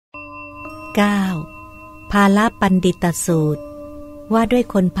9. ภาลปัณฑิตสูตรว่าด้วย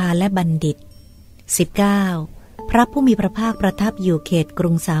คนพาลและบัณฑิต 19. พระผู้มีพระภาคประทับอยู่เขตกรุ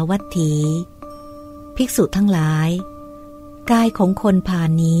งสาวัตถี ภิกษุทั้งหลายกายของคนพาล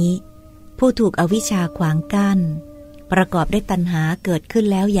นี้ผู้ถูกอวิชชาขวางกั้นประกอบด้วยตัณหาเกิดขึ้น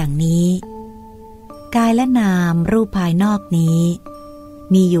แล้วอย่างนี้กายและนามรูปภายนอกนี้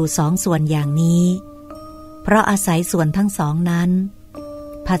มีอยู่สองส่วนอย่างนี้เพราะอาศัยส่วนทั้งสองนั้น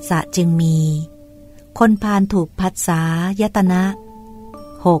ผัสสะจึงมีคนพาลถูกผัสสะยตนะ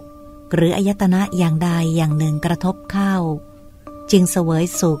6หรืออายตนะอย่างใดอย่างหนึ่งกระทบเข้าจึงเสวย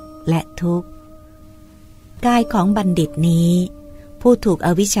สุขและทุกข์กายของบัณฑิตนี้ผู้ถูกอ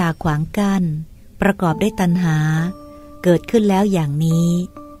วิชชาขวางกั้นประกอบด้วยตัณหาเกิดขึ้นแล้วอย่างนี้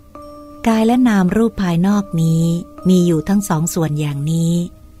กายและนามรูปภายนอกนี้มีอยู่ทั้งสองส่วนอย่างนี้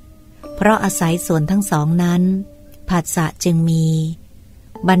เพราะอาศัยส่วนทั้งสองนั้นผัสสะจึงมี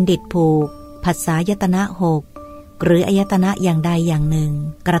บัณฑิตผูกผัสสะยตนะ6หรืออายตนะอย่างใดอย่างหนึ่ง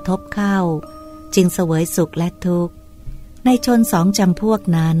กระทบเข้าจึงเสวยสุขและทุกข์ในชนสองจำพวก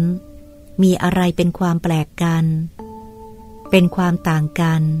นั้นมีอะไรเป็นความแปลกกันเป็นความต่าง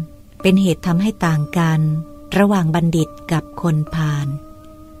กันเป็นเหตุทำให้ต่างกันระหว่างบัณฑิตกับคนพาล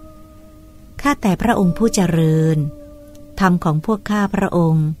ข้าแต่พระองค์ผู้เจริญธรรมของพวกข้าพระอ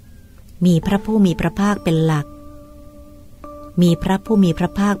งค์มีพระผู้มีพระภาคเป็นหลักมีพระผู้มีพร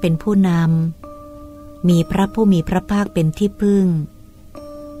ะภาคเป็นผู้นำมีพระผู้มีพระภาคเป็นที่พึ่ง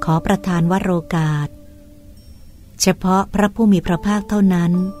ขอประทานวโรกาสเฉพาะพระผู้มีพระภาคเท่านั้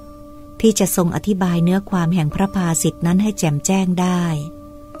นที่จะทรงอธิบายเนื้อความแห่งพระภาสิทธินั้นให้แจ่มแจ้งได้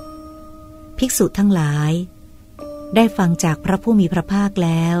ภิกษุทั้งหลายได้ฟังจากพระผู้มีพระภาคแ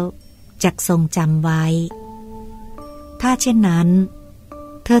ล้วจักทรงจำไว้ถ้าเช่นนั้น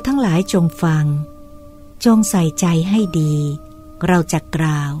เธอทั้งหลายจงฟังจงใส่ใจให้ดีเราจะก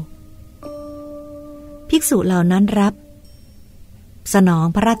ล่าวภิกษุเหล่านั้นรับสนอง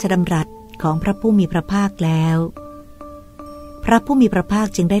พระราชดำรัสของพระผู้มีพระภาคแล้วพระผู้มีพระภาค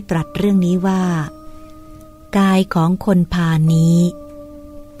จึงได้ตรัสเรื่องนี้ว่ากายของคนพาลนี้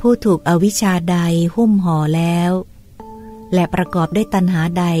ผู้ถูกอวิชชาใดหุ้มห่อแล้วและประกอบด้วยตัณหา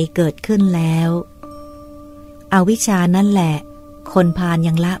ใดเกิดขึ้นแล้วอวิชชานั่นแหละคนพาล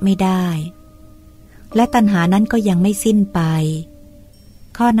ยังละไม่ได้และตัณหานั้นก็ยังไม่สิ้นไป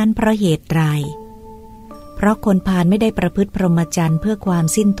ข้อนั้นเพราะเหตุไรเพราะคนพาลไม่ได้ประพฤติพรหมจรรย์เพื่อความ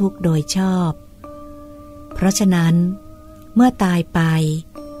สิ้นทุกข์โดยชอบเพราะฉะนั้นเมื่อตายไป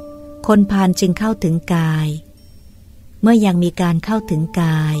คนพาลจึงเข้าถึงกายเมื่อยังมีการเข้าถึงก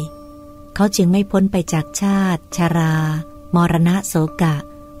ายเขาจึงไม่พ้นไปจากชาติชรามรณะโศกะ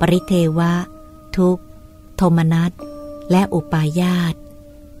ปริเทวะทุกข์โทมนัสและอุปาญาส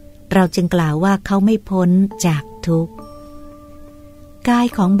เราจึงกล่าวว่าเขาไม่พ้นจากทุกข์กาย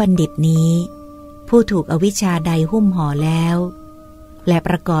ของบัณฑิตนี้ผู้ถูกอวิชชาใดหุ้มห่อแล้วและป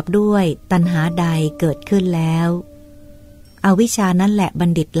ระกอบด้วยตัณหาใดเกิดขึ้นแล้วอวิชชานั้นแหละบัณ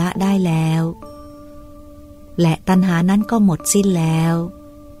ฑิตละได้แล้วและตัณหานั้นก็หมดสิ้นแล้ว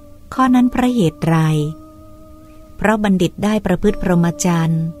ข้อนั้นเพราะเหตุไรเพราะบัณฑิตได้ประพฤติพรหมจร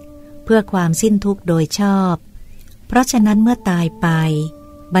รย์เพื่อความสิ้นทุกข์โดยชอบเพราะฉะนั้นเมื่อตายไป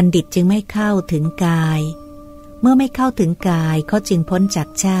บัณฑิตจึงไม่เข้าถึงกายเมื่อไม่เข้าถึงกายเขาจึงพ้นจาก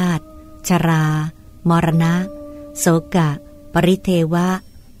ชาติชรามรณะโศกะปริเทวะ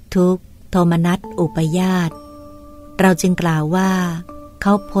ทุกข์โทมนัสอุปาญาสเราจึงกล่าวว่าเข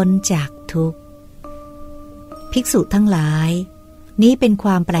าพ้นจากทุกข์ภิกษุทั้งหลายนี้เป็นคว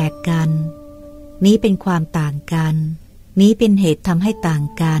ามแปลกกันนี้เป็นความต่างกันนี้เป็นเหตุทำให้ต่าง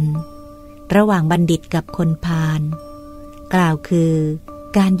กันระหว่างบัณฑิตกับคนพาลกล่าวคือ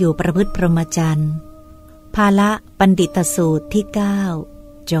การอยู่ประพฤติพรหมจรรย์ภาละปัณฑิตสูตรที่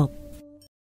 9 จบ